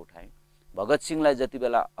यो कुरा उठाएँ, भगत सिंहलाई जति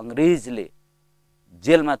बेला अङ्ग्रेजले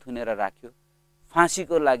जेलमा थुनेर राख्यो,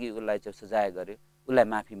 फाँसीको लागि उसलाई चाहिँ सजाय गर्यो, उसलाई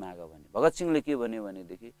माफी माग भने भगत सिंहले के भन्यो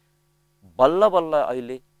भनेदेखि बल्ल बल्ल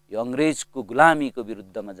अहिले यो अङ्ग्रेजको गुलामीको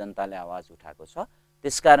विरुद्धमा जनताले आवाज उठाएको छ,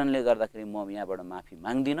 त्यसकारणले गर्दाखेरि म यहाँबाट माफी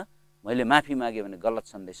माग्दिनँ, मैले माफी मागेँ भने गलत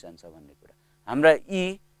सन्देश जान्छ भन्ने कुरा। हाम्रा यी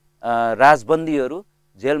राजबन्दीहरू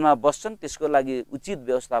जेलमा बस्छन्, त्यसको लागि उचित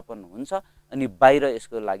व्यवस्थापन हुन्छ अनि बाहिर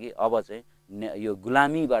यसको लागि अब चाहिँ यो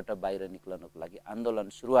गुलामीबाट बाहिर निक्लनको लागि आन्दोलन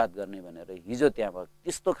सुरुवात गर्ने भनेर हिजो त्यहाँबाट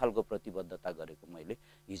त्यस्तो खालको प्रतिबद्धता गरेको मैले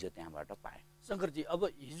हिजो त्यहाँबाट पाएँ। शङ्करजी,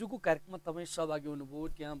 अब हिजोको कार्यक्रममा तपाईँ सहभागी हुनुभयो,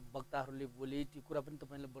 त्यहाँ वक्ताहरूले बोले, त्यो कुरा पनि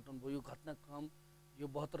तपाईँले बताउनुभयो। यो घटनाक्रम, यो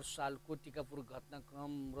 72 सालको टिकापुर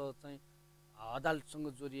घटनाक्रम र चाहिँ अदालतसँग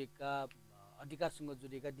जोडिएका, अधिकारसँग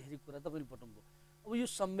जोडिएका धेरै कुरा तपाईँले बताउनुभयो। अब यो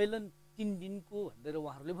सम्मेलन 3 दिनको भनेर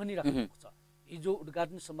उहाँहरूले भनिराख्नु भएको छ। हिजो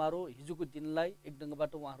उद्घाटन समारोह, हिजोको दिनलाई एक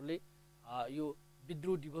ढङ्गबाट उहाँहरूले यो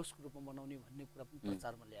विद्रोह दिवसको रूपमा मनाउने भन्ने कुरा पनि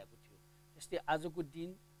प्रचारमा ल्याएको थियो। त्यस्तै आजको दिन,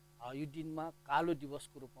 यो दिनमा कालो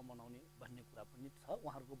दिवसको रूपमा मनाउने भन्ने कुरा पनि छ,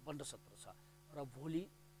 उहाँहरूको बन्द सत्र छ र भोलि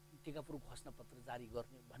टिकापुर घोषणापत्र जारी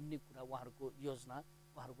गर्ने भन्ने कुरा उहाँहरूको योजना,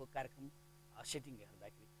 उहाँहरूको कार्यक्रम सेटिङ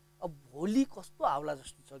हेर्दाखेरि अब भोलि कस्तो आउला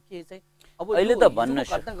जस्तो छ? के चाहिँ अब अहिले त भन्न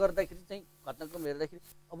घटना गर्दाखेरि चाहिँ घटनाक्रम हेर्दाखेरि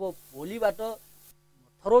अब भोलिबाट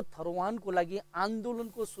थरोवानको लागि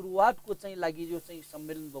आन्दोलनको सुरुवातको चाहिँ लागि यो चाहिँ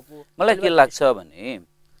सम्मेलन भएको मलाई के लाग्छ भने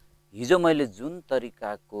हिजो मैले जुन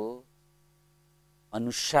तरिकाको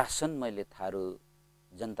अनुशासन मैले थारू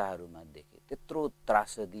जनताहरूमा देखेँ, त्यत्रो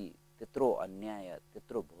त्रासदी, त्यत्रो अन्याय,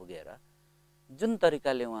 त्यत्रो भोगेर जुन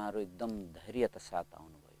तरिकाले उहाँहरू एकदम धैर्यता साथ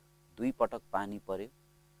आउनुभयो। 2 पटक पानी पर्यो,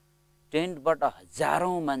 टेन्टबाट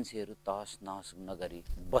हजारौं मान्छेहरू तहस नहस नगरी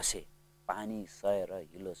बसे, पानी सहेर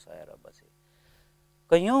हिलो सहेर बसे।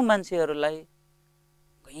 कयौं मान्छेहरूलाई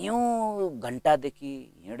कयौं घण्टादेखि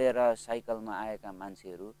हिँडेर साइकलमा आएका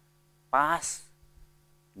मान्छेहरू पास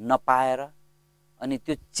नपाएर अनि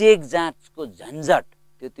त्यो चेक जाँचको झन्झट,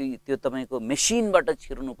 त्यो तपाईँको मेसिनबाट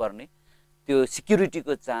छिर्नुपर्ने त्यो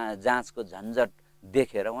सिक्युरिटीको जाँचको झन्झट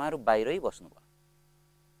देखेर उहाँहरू बाहिरै बस्नुभयो।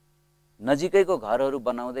 नजिकैको घरहरू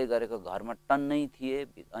बनाउँदै गरेको घरमा टन्नै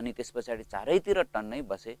थिए अनि त्यस पछाडि चारैतिर टन्नै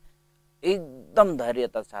बसे। एकदम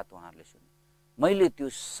धैर्यता साथ उहाँहरूले सुने। मैले त्यो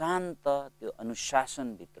शान्त, त्यो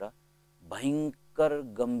अनुशासनभित्र भयङ्कर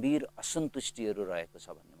गम्भीर असन्तुष्टिहरू रहेको छ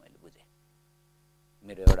भन्ने मैले बुझेँ।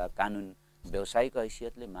 मेरो एउटा कानुन व्यवसायीको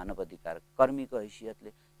हैसियतले, मानव अधिकार कर्मीको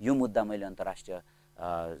हैसियतले यो मुद्दा मैले अन्तर्राष्ट्रिय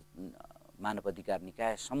मानव अधिकार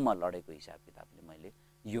निकायसम्म लडेको हिसाब किताबले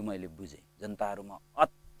मैले बुझेँ। जनताहरूमा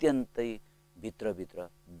अत्यन्तै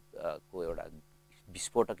भित्रभित्रको एउटा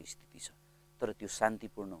विस्फोटक स्थिति छ, तर त्यो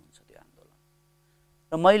शान्तिपूर्ण हुन्छ त्यो आन्दोलन।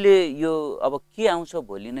 र मैले यो अब के आउँछ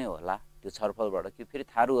भोलि नै होला त्यो छलफलबाट कि फेरि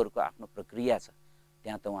थारूहरूको आफ्नो प्रक्रिया छ,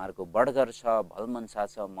 त्यहाँ त उहाँहरूको बडगर छ, भलमनसा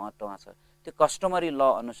छ, महत्त्व छ, त्यो कस्टमरी ल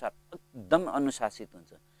अनुसार एकदम अनुशासित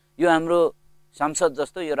हुन्छ। यो हाम्रो संसद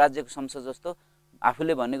जस्तो, यो राज्यको संसद जस्तो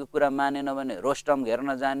आफूले भनेको कुरा मानेन भने रोस्टम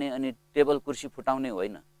घेर्न जाने अनि टेबल कुर्सी फुटाउने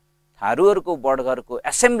होइन। थारूहरूको बडघरको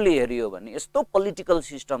एसेम्ब्ली हेरियो भने यस्तो पोलिटिकल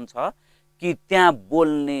सिस्टम छ कि त्यहाँ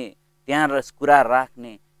बोल्ने, त्यहाँ कुरा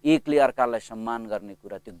राख्ने, एकले अर्कालाई सम्मान गर्ने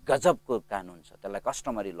कुरा त्यो गजबको कानुन छ, त्यसलाई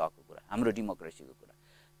कस्टमरी लको कुरा, हाम्रो डेमोक्रेसीको कुरा।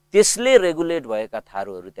 त्यसले रेगुलेट भएका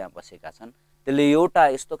थारूहरू त्यहाँ बसेका छन्। त्यसले एउटा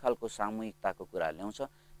यस्तो खालको सामूहिकताको कुरा ल्याउँछ।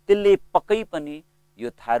 त्यसले पक्कै पनि यो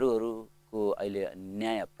थारूहरूको अहिले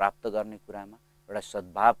न्याय प्राप्त गर्ने कुरामा एउटा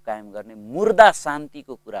सद्भाव कायम गर्ने, मुर्दा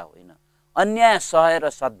शान्तिको कुरा होइन, अन्याय सहेर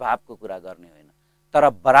सद्भावको कुरा गर्ने होइन, तर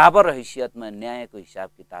बराबर हैसियतमा न्यायको हिसाब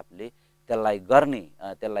किताबले त्यसलाई गर्ने,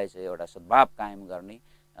 त्यसलाई चाहिँ एउटा सद्भाव कायम गर्ने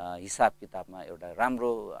हिसाब किताबमा एउटा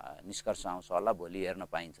राम्रो निष्कर्ष आउँछ होला, भोलि हेर्न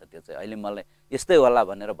पाइन्छ। त्यो चाहिँ अहिले मलाई यस्तै होला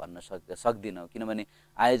भनेर भन्न सक्दिनँ, किनभने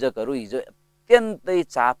आयोजकहरू हिजो अत्यन्तै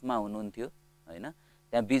चापमा हुनुहुन्थ्यो होइन।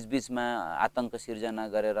 त्यहाँ बिचबिचमा आतङ्क सिर्जना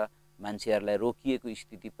गरेर मान्छेहरूलाई रोकिएको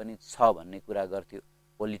स्थिति पनि छ भन्ने कुरा गर्थ्यो।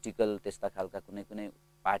 पोलिटिकल त्यस्ता खालका कुनै कुनै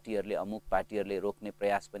पार्टीहरूले, अमुक पार्टीहरूले रोक्ने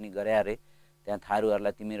प्रयास पनि गरे अरे। त्यहाँ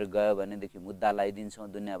थारूहरूलाई तिमीहरू गयो भनेदेखि मुद्दा लगाइदिन्छौँ,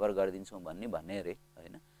 दुनियाँभर गरिदिन्छौँ भन्ने भने अरे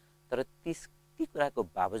होइन। तर ती कुराको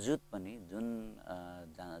बावजुद पनि जुन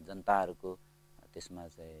जनताहरूको त्यसमा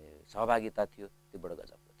चाहिँ सहभागिता थियो त्यो बडो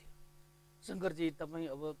गजबको थियो। शङ्करजी, तपाईँ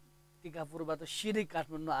अब टिकापुरबाट सिधै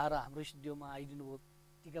काठमाडौँ आएर हाम्रो स्टुडियोमा आइदिनु भयो।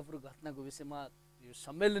 टिकापुर घटनाको विषयमा, यो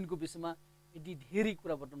सम्मेलनको विषयमा यति धेरै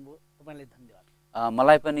कुरा बताउनुभयो, तपाईँलाई धन्यवाद।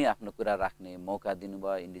 मलाई पनि आफ्नो कुरा राख्ने मौका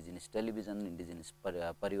दिनुभयो इन्डिजिनियस टेलिभिजन, इन्डिजिनियस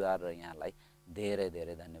परिवार र यहाँलाई धेरै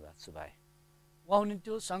धेरै धन्यवाद। शुभाय। उहाँ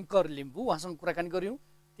हुनुहुन्थ्यो शङ्कर लिम्बू, उहाँसँग कुराकानी गऱ्यौँ।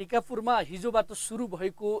 टिकापुरमा हिजोबाट सुरु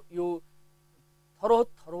भएको यो थरोत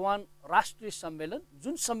थरवान राष्ट्रिय सम्मेलन,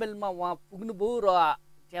 जुन सम्मेलनमा उहाँ पुग्नुभयो र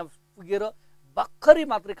त्यहाँ पुगेर भर्खरै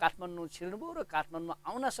मात्रै काठमाडौँ छिर्नुभयो र काठमाडौँमा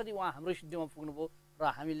आउनासाथै उहाँ हाम्रो स्टुडियोमा पुग्नुभयो र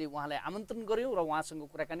हामीले उहाँलाई आमन्त्रण गऱ्यौँ र उहाँसँग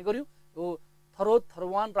कुराकानी गऱ्यौँ। यो थरोत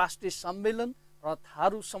थरवान राष्ट्रिय सम्मेलन र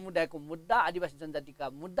थारू समुदायको मुद्दा, आदिवासी जनजातिका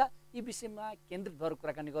मुद्दा, यी विषयमा केन्द्रित भएर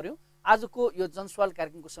कुराकानी गऱ्यौँ। आजको यो जनसवाल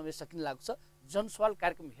कार्यक्रमको समय सकिन लागेको छ। जनसवाल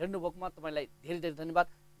कार्यक्रम हेर्नुभएकोमा तपाईँलाई धेरै धेरै धन्यवाद।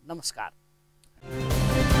 नमस्कार।